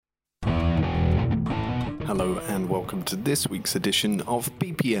Hello and welcome to this week's edition of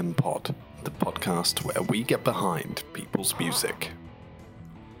BPM Pod, the podcast where we get behind people's music.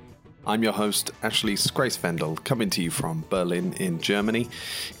 I'm your host, Ashley Skreisvendel, coming to you from Berlin in Germany,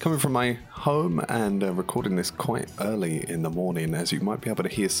 coming from my home and recording this quite early in the morning, as you might be able to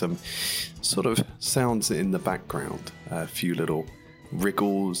hear some sort of sounds in the background, a few little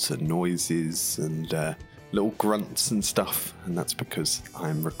wriggles and noises and little grunts and stuff, and that's because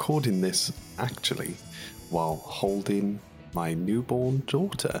I'm recording this actually while holding my newborn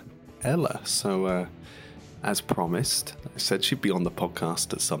daughter, Ella. So as promised, I said she'd be on the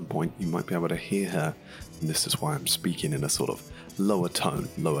podcast at some point. You might be able to hear her, and this is why I'm speaking in a sort of lower tone,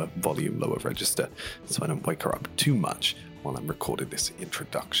 lower volume, lower register, so I don't wake her up too much while I'm recording this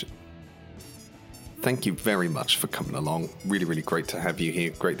introduction. Thank you very much for coming along. Really, really great to have you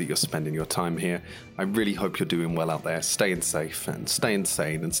here. Great that you're spending your time here. I really hope you're doing well out there, staying safe and staying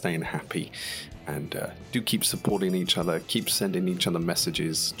sane and staying happy. And do keep supporting each other, keep sending each other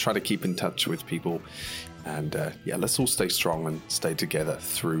messages, try to keep in touch with people. And let's all stay strong and stay together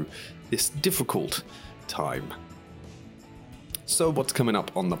through this difficult time. So what's coming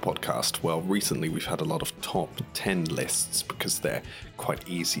up on the podcast? Well, recently we've had a lot of top 10 lists because they're quite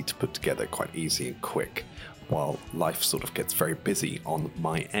easy to put together, quite easy and quick, while life sort of gets very busy on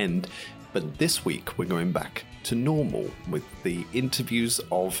my end. But this week we're going back to normal with the interviews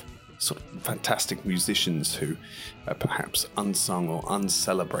of sort of fantastic musicians who are perhaps unsung or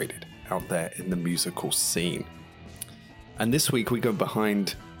uncelebrated out there in the musical scene. And this week we go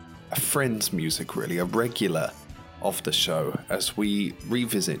behind a friend's music, really, a regular of the show, as we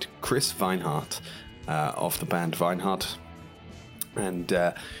revisit Chris Weinhardt of the band Weinhardt. And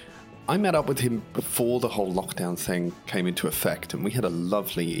I met up with him before the whole lockdown thing came into effect, and we had a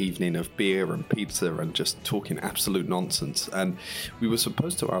lovely evening of beer and pizza and just talking absolute nonsense. And we were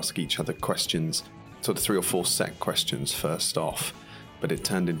supposed to ask each other questions, sort of 3 or 4 set questions first off, but it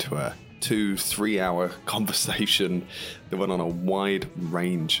turned into a 2-3 hour conversation that went on a wide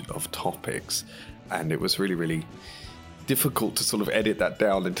range of topics. And it was really, really difficult to sort of edit that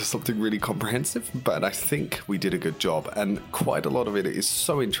down into something really comprehensive, but I think we did a good job. And quite a lot of it is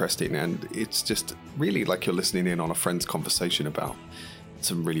so interesting, and it's just really like you're listening in on a friend's conversation about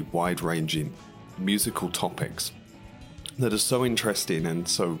some really wide-ranging musical topics that are so interesting and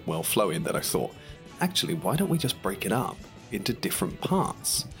so well-flowing that I thought, actually, why don't we just break it up into different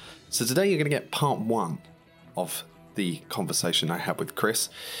parts? So today you're going to get part 1 of the conversation I had with Chris,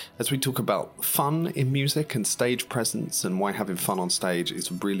 as we talk about fun in music and stage presence and why having fun on stage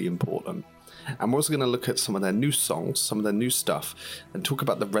is really important. And we're also going to look at some of their new songs, some of their new stuff, and talk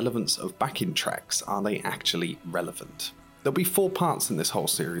about the relevance of backing tracks. Are they actually relevant? There'll be 4 parts in this whole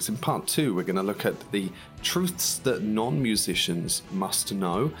series. In part 2, we're going to look at the truths that non-musicians must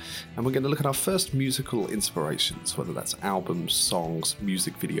know, and we're going to look at our first musical inspirations, whether that's albums, songs,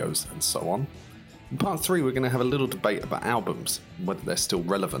 music videos, and so on. In part 3, we're going to have a little debate about albums, whether they're still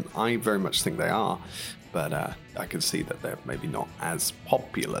relevant. I very much think they are, but I can see that they're maybe not as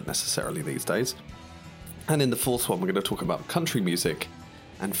popular necessarily these days. And in the 4th one, we're going to talk about country music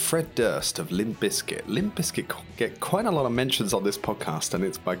and Fred Durst of Limp Bizkit. Limp Bizkit get quite a lot of mentions on this podcast, and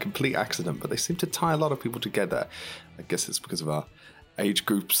it's by complete accident, but they seem to tie a lot of people together. I guess it's because of our age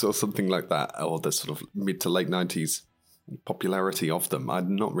groups or something like that, or the sort of mid to late 90s popularity of them.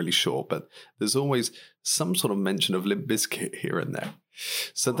 I'm not really sure, but there's always some sort of mention of Limp Bizkit here and there.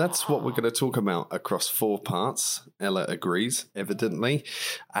 So that's what we're going to talk about across 4 parts. Ella agrees, evidently,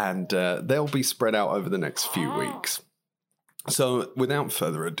 and they'll be spread out over the next few weeks. So without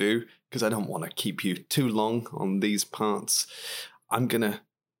further ado, because I don't want to keep you too long on these parts, I'm going to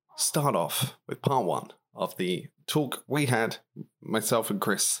start off with part 1 of the talk we had, myself and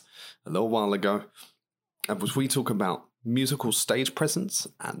Chris, a little while ago, and was we talk about musical stage presence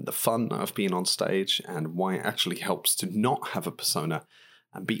and the fun of being on stage and why it actually helps to not have a persona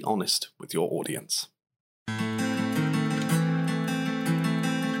and be honest with your audience.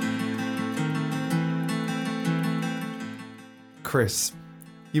 Chris,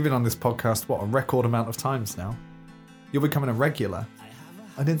 you've been on this podcast, a record amount of times now? You're becoming a regular.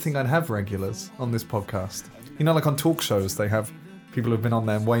 I didn't think I'd have regulars on this podcast. You know, like on talk shows, they have people who've been on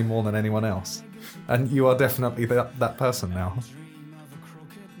there way more than anyone else. And you are definitely that person now.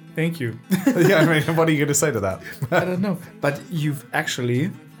 Thank you. Yeah, I mean, what are you going to say to that? I don't know. But you've actually,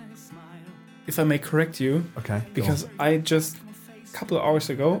 if I may correct you, okay, because I just, a couple of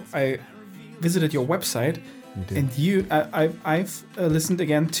hours ago, I visited your website. You did. And I've listened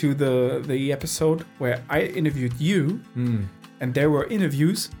again to the episode where I interviewed you, and there were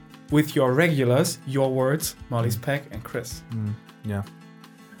interviews with your regulars, your words, Molly's Peck and Chris. Yeah.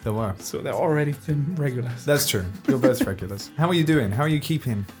 There were. So they're already been regulars. That's true. You're both regulars. How are you doing? How are you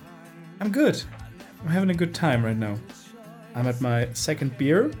keeping? I'm good. I'm having a good time right now. I'm at my second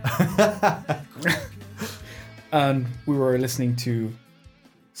beer. And we were listening to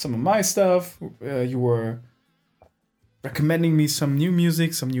some of my stuff. You were recommending me some new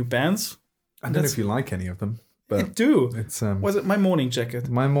music, some new bands. I don't know if you like any of them, I but do. it's Was it My Morning Jacket?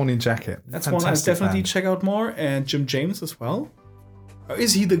 My Morning Jacket. That's one I definitely check out more. And Jim James as well. Or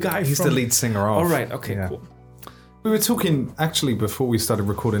is he the guy He's from... the lead singer of. All right, okay, Yeah. cool. We were talking actually before we started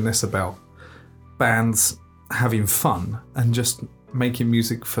recording this about bands having fun and just making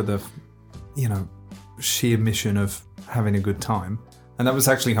music for the, sheer mission of having a good time. And that was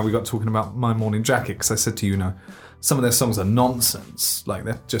actually how we got talking about My Morning Jacket, because I said to you, some of their songs are nonsense. Like,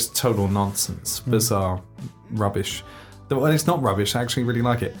 they're just total nonsense, bizarre, rubbish. Well, it's not rubbish. I actually really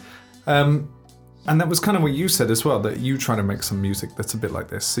like it. And that was kind of what you said as well, that you try to make some music that's a bit like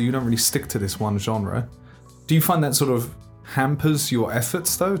this. So you don't really stick to this one genre. Do you find that sort of hampers your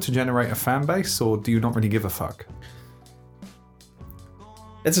efforts, though, to generate a fan base, or do you not really give a fuck?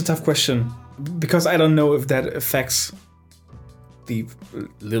 It's a tough question, because I don't know if that affects the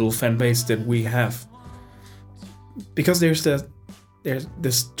little fan base that we have. Because there's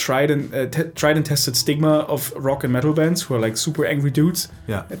this tried and tested stigma of rock and metal bands who are like super angry dudes.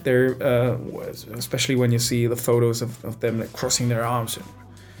 Yeah. They're especially when you see the photos of them like crossing their arms and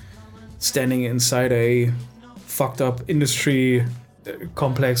standing inside a fucked up industry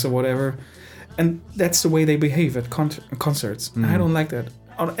complex or whatever, and that's the way they behave at concerts. I don't like that.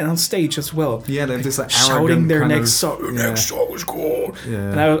 And on stage as well. Yeah, they're just like shouting their kind next of, song. Next song is cool.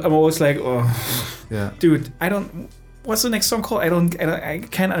 Yeah. And I'm always like, oh, Yeah. dude, I don't. What's the next song called? I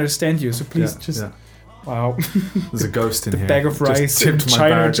can't understand you. So please just. Yeah. Wow. There's a ghost in here. Bag of rice Just tipped in my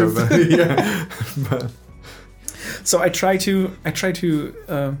China. bag Just over. Yeah. But, so I try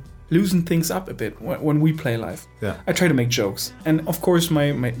to loosen things up a bit when we play live. yeah. I try to make jokes, and of course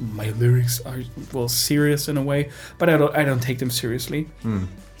my lyrics are serious in a way, but I don't take them seriously.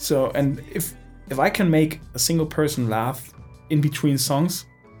 So, and if I can make a single person laugh in between songs,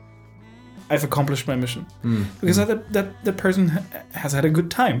 I've accomplished my mission, because that person has had a good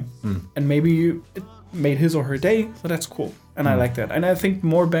time, and maybe it made his or her day, so that's cool, and I like that, and I think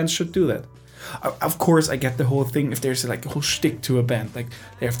more bands should do that. Of course, I get the whole thing. If there's like a whole shtick to a band, like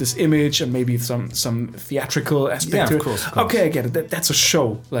they have this image and maybe some theatrical aspect to it. Of course. Okay, I get it. That's a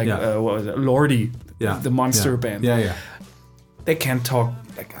show. Like what was it? Lordi, the Monster band. Yeah. They can't talk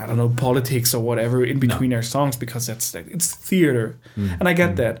like, I don't know, politics or whatever in between their songs, because it's theater, and I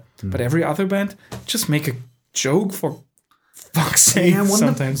get that. But every other band, just make a joke for fuck's sake.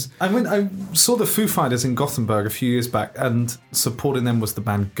 Sometimes I saw the Foo Fighters in Gothenburg a few years back, and supporting them was the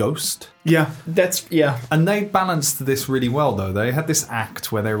band Ghost. And they balanced this really well, though. They had this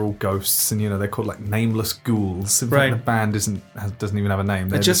act where they're all ghosts, and they're called like nameless ghouls. In fact, the band doesn't even have a name.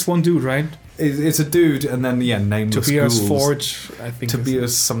 They're just one dude, right? It's a dude, and then nameless Tobias ghouls. Forge, I think.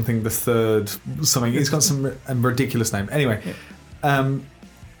 Tobias something the third, something. He's got some ridiculous name. Anyway,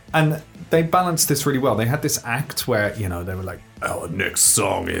 and they balanced this really well. They had this act where they were like, "Our next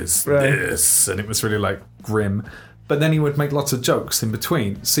song is this," and it was really like grim. But then he would make lots of jokes in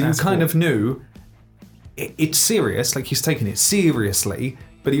between, so you kind of knew it's serious. Like, he's taking it seriously,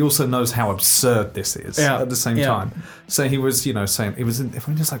 but he also knows how absurd this is at the same time. So he was, saying it was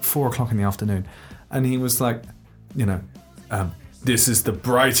like 4:00 in the afternoon, and he was like, this is the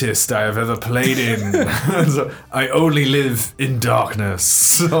brightest I have ever played in. So, I only live in darkness.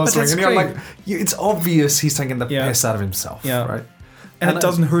 So I was like, it's obvious he's taking the piss out of himself, right? And it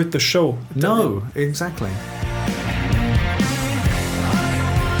doesn't hurt the show. No, exactly.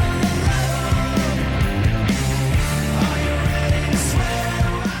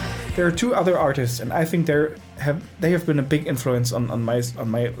 There are two other artists, and I think they have been a big influence on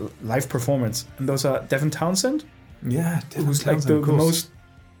my live performance, and those are Devin Townsend. Yeah, who's like the most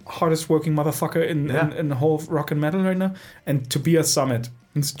hardest working motherfucker in the whole rock and metal right now, and Tobias Sammet.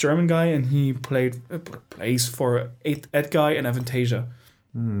 He's a German guy, and he plays for Edguy and Avantasia.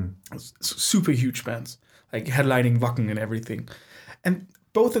 Super huge bands, like headlining Wacken and everything. And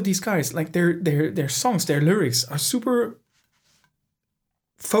both of these guys, like their songs, their lyrics are super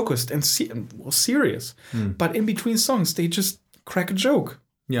focused and serious. But in between songs, they just crack a joke.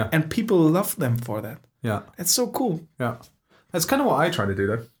 Yeah, and people love them for that. Yeah. That's so cool. Yeah. That's kind of what I try to do,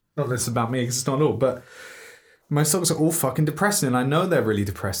 though. Not that it's about me, because it's not all, but my songs are all fucking depressing, and I know they're really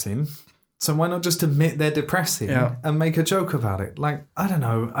depressing. So why not just admit they're depressing and make a joke about it? Like, I don't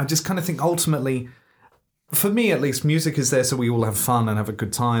know. I just kind of think ultimately for me at least, music is there so we all have fun and have a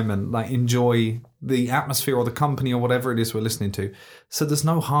good time and like enjoy the atmosphere or the company or whatever it is we're listening to. So there's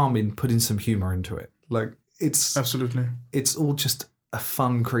no harm in putting some humor into it. Like Absolutely. It's all just a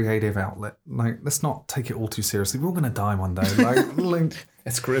fun, creative outlet. Like, let's not take it all too seriously. We're all going to die one day. Like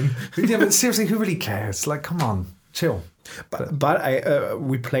It's grim. yeah, but seriously, who really cares? Like, come on, chill. But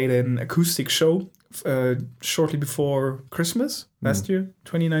we played an acoustic show shortly before Christmas last year,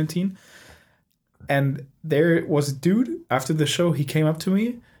 2019. And there was a dude after the show. He came up to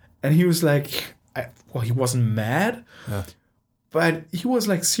me, and he was like, he wasn't mad, but he was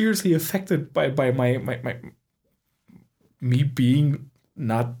like seriously affected by my me being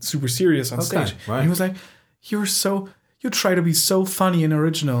not super serious on stage. Right. And he was like, you try to be so funny and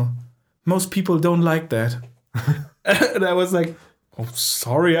original. Most people don't like that. And I was like, oh,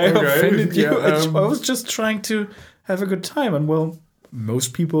 sorry, I offended you. I was just trying to have a good time. And well,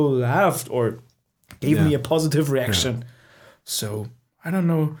 most people laughed or gave me a positive reaction. Yeah. So I don't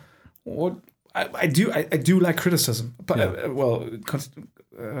know what I do like criticism, but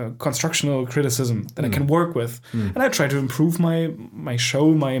constructional criticism that I can work with, and I try to improve my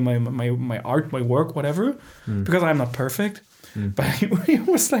show, my art, my work, whatever, because I'm not perfect. But it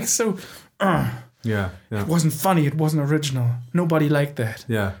was like so. It wasn't funny. It wasn't original. Nobody liked that.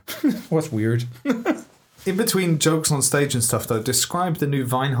 Yeah, it was weird. In between jokes on stage and stuff, though, describe the new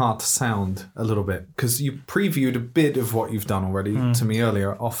Weinhardt sound a little bit, because you previewed a bit of what you've done already to me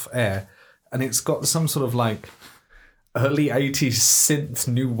earlier off air, and it's got some sort of like early 80s synth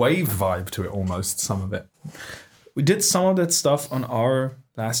new wave vibe to it almost, some of it. We did some of that stuff on our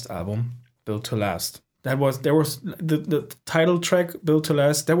last album, Built to Last. There was the title track, Built to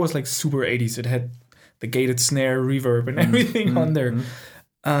Last, that was like super 80s. It had the gated snare, reverb, and everything on there.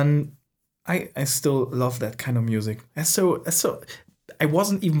 And I still love that kind of music. And so I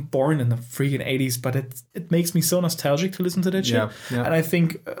wasn't even born in the freaking 80s, but it makes me so nostalgic to listen to that shit. Yeah. And I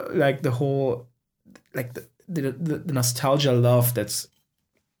think like the whole like the nostalgia love that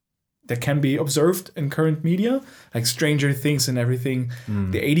can be observed in current media, like Stranger Things and everything.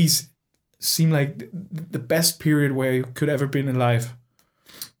 The 80s seem like the best period where you could ever been in life.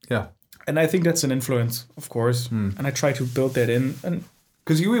 Yeah. And I think that's an influence, of course. And I try to build that in. And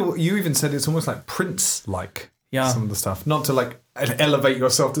because you even said it's almost like Prince-like, some of the stuff. Not to like elevate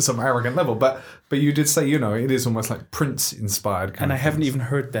yourself to some arrogant level, but you did say, it is almost like Prince-inspired. And I haven't even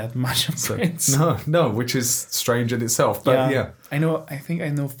heard that much of Prince. No, which is strange in itself. But yeah. I think I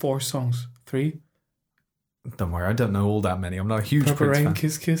know 4 songs. 3? Don't worry, I don't know all that many. I'm not a huge Purple Prince Rain, fan.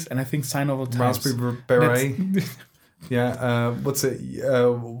 Kiss Kiss, and I think Sign of the Times. Raspberry Beret. Yeah, what's it?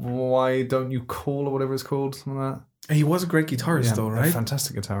 Why Don't You Call, or whatever it's called. Something like that. He was a great guitarist, though, right? A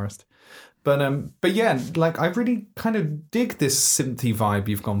fantastic guitarist. But yeah, like I really kind of dig this synthy vibe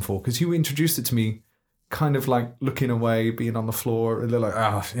you've gone for, because you introduced it to me kind of like looking away, being on the floor, and they're like,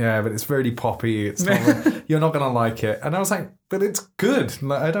 but it's very poppy. It's not, you're not gonna like it. And I was like, but it's good.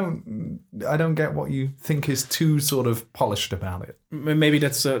 Like I don't get what you think is too sort of polished about it. Maybe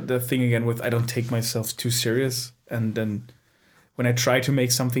that's the thing again with I don't take myself too serious, and then when I try to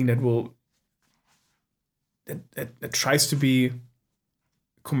make something that tries to be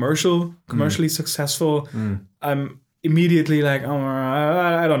commercially successful, I'm immediately like,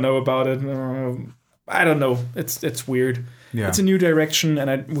 I don't know about it. I don't know. It's weird. Yeah. It's a new direction,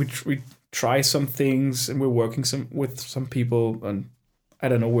 and we try some things, and we're working with some people, and I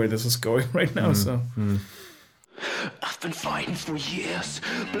don't know where this is going right now. I've been fighting for years,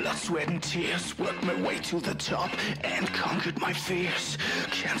 blood, sweat, and tears. Worked my way to the top and conquered my fears.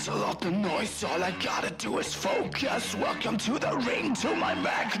 Cancel out the noise, all I gotta do is focus. Welcome to the ring, to my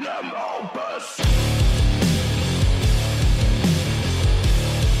magnum opus.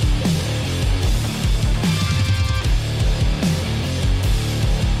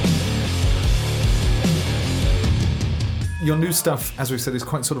 Your new stuff, as we said, is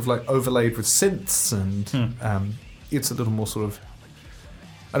quite sort of like overlaid with synths, and it's a little more sort of,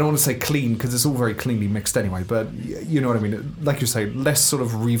 I don't want to say clean, because it's all very cleanly mixed anyway, but you know what I mean. Like you say, less sort of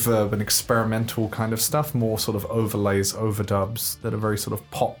reverb and experimental kind of stuff, more sort of overlays, overdubs that are very sort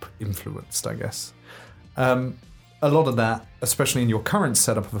of pop influenced, I guess. A lot of that, especially in your current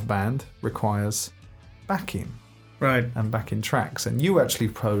setup of a band, requires backing. Right. And backing tracks. And you actually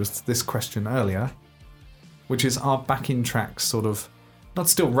posed this question earlier, which is, are backing tracks sort of not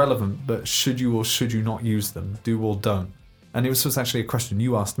still relevant, but should you or should you not use them? Do or don't? And it was actually a question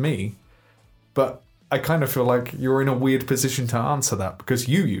you asked me, but I kind of feel like you're in a weird position to answer that because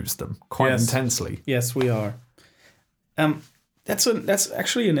you use them quite intensely. Yes, we are. That's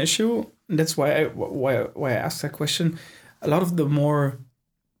actually an issue. And that's why I asked that question. A lot of the more,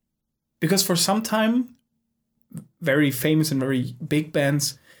 because for some time very famous and very big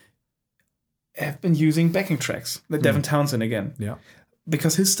bands have been using backing tracks. Like Devin Townsend again. Yeah.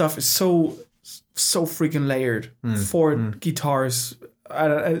 Because his stuff is so freaking layered. 4 guitars,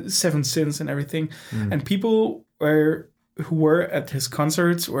 7 synths and everything. And people who were at his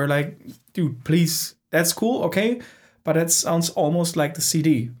concerts were like, dude, please, that's cool, okay, but that sounds almost like the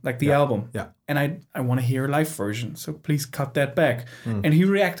CD, like the album. Yeah. And I want to hear a live version, so please cut that back. And he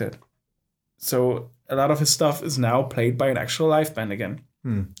reacted. So a lot of his stuff is now played by an actual live band again.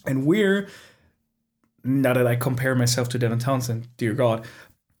 And we're, not that I compare myself to Devin Townsend, dear God,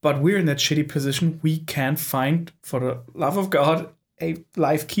 but we're in that shitty position. We can't find, for the love of God, a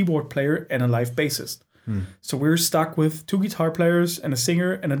live keyboard player and a live bassist. So we're stuck with 2 guitar players and a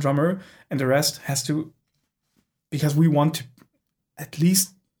singer and a drummer, and the rest has to, because we want to, at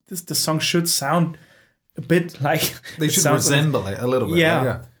least the song should sound a bit like... They should resemble it a little bit.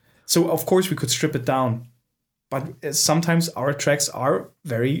 Yeah. So of course we could strip it down, but sometimes our tracks are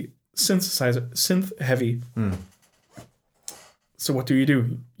very synth heavy. So what do?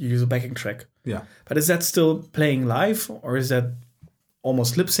 You use a backing track. Yeah. But is that still playing live, or is that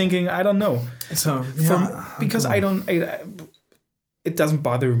almost lip syncing? I don't know. So Because it doesn't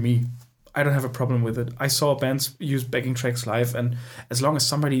bother me. I don't have a problem with it. I saw bands use backing tracks live, and as long as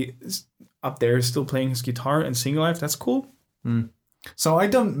somebody is up there still playing his guitar and singing live, that's cool. So I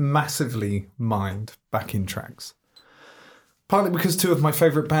don't massively mind backing tracks. Partly because 2 of my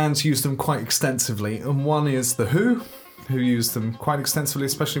favourite bands use them quite extensively, and one is The Who use them quite extensively,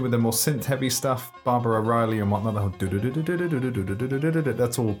 especially with their more synth-heavy stuff, Barbara O'Reilly and whatnot.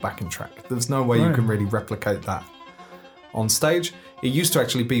 That's all backing track. There's no way you can really replicate that on stage. It used to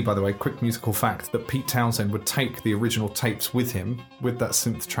actually be, by the way, quick musical fact, that Pete Townsend would take the original tapes with him, with that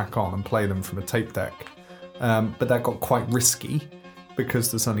synth track on, and play them from a tape deck. But that got quite risky,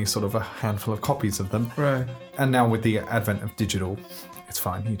 because there's only sort of a handful of copies of them. Right. And now with the advent of digital, it's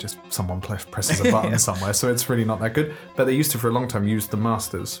fine. Someone presses a button somewhere, so it's really not that good. But they used to, for a long time, use the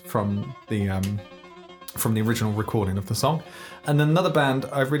masters from the original recording of the song. And then another band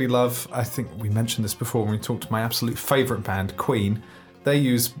I really love, I think we mentioned this before when we talked to my absolute favourite band, Queen. They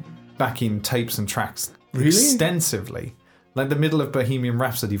use backing tapes and tracks extensively. Like the middle of Bohemian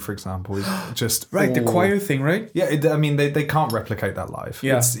Rhapsody, for example, is just right, the choir thing, right? Yeah, they can't replicate that live.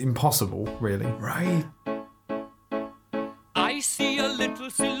 Yeah. It's impossible, really. Right. I see a little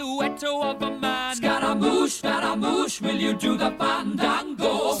silhouette of a man. Scaramouche, will you do the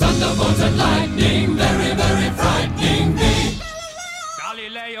fandango? Thunderbolts and lightning, very, very frightening me.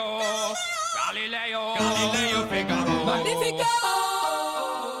 Galileo, Figaro. Magnifico!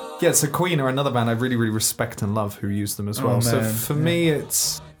 Yeah, so Queen are another band I really, really respect and love who use them as well. So for me,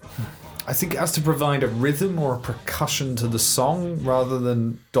 I think it has to provide a rhythm or a percussion to the song rather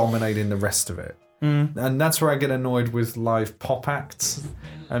than dominating the rest of it. And that's where I get annoyed with live pop acts.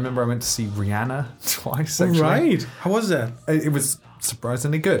 I remember I went to see Rihanna twice, actually. Right. How was that? It was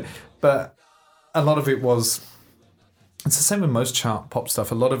surprisingly good. But a lot of it was... It's the same with most chart pop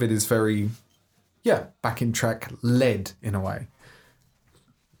stuff. A lot of it is very, backing track led in a way.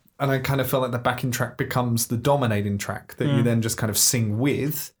 And I kind of feel like the backing track becomes the dominating track that you then just kind of sing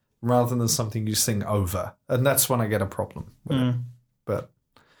with rather than something you sing over. And that's when I get a problem with it.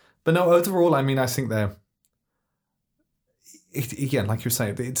 But no, overall, I mean, I think again, like you're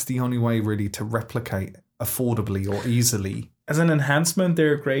saying, it's the only way really to replicate affordably or easily. As an enhancement,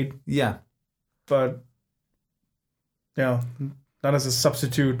 they're great. Yeah. But, not as a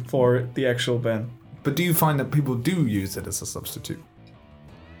substitute for the actual band. But do you find that people do use it as a substitute?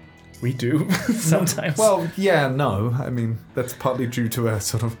 We do, sometimes. Well, no. I mean, that's partly due to a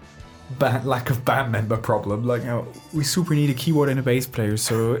sort of lack of band member problem. Like, we super need a keyboard and a bass player,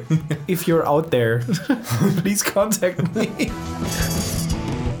 so if you're out there, please contact me.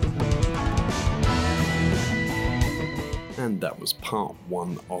 And that was part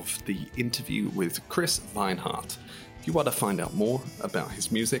 1 of the interview with Chris Weinhardt. If you want to find out more about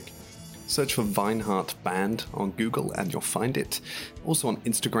his music, search for Weinhardt Band on Google and you'll find it. Also on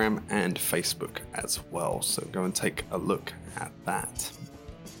Instagram and Facebook as well, so go and take a look at that.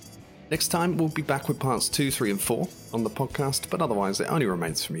 Next time, we'll be back with parts 2, 3, and 4 on the podcast, but otherwise it only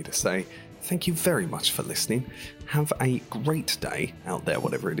remains for me to say thank you very much for listening. Have a great day out there,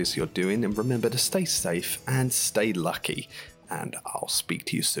 whatever it is you're doing, and remember to stay safe and stay lucky, and I'll speak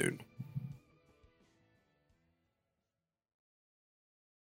to you soon.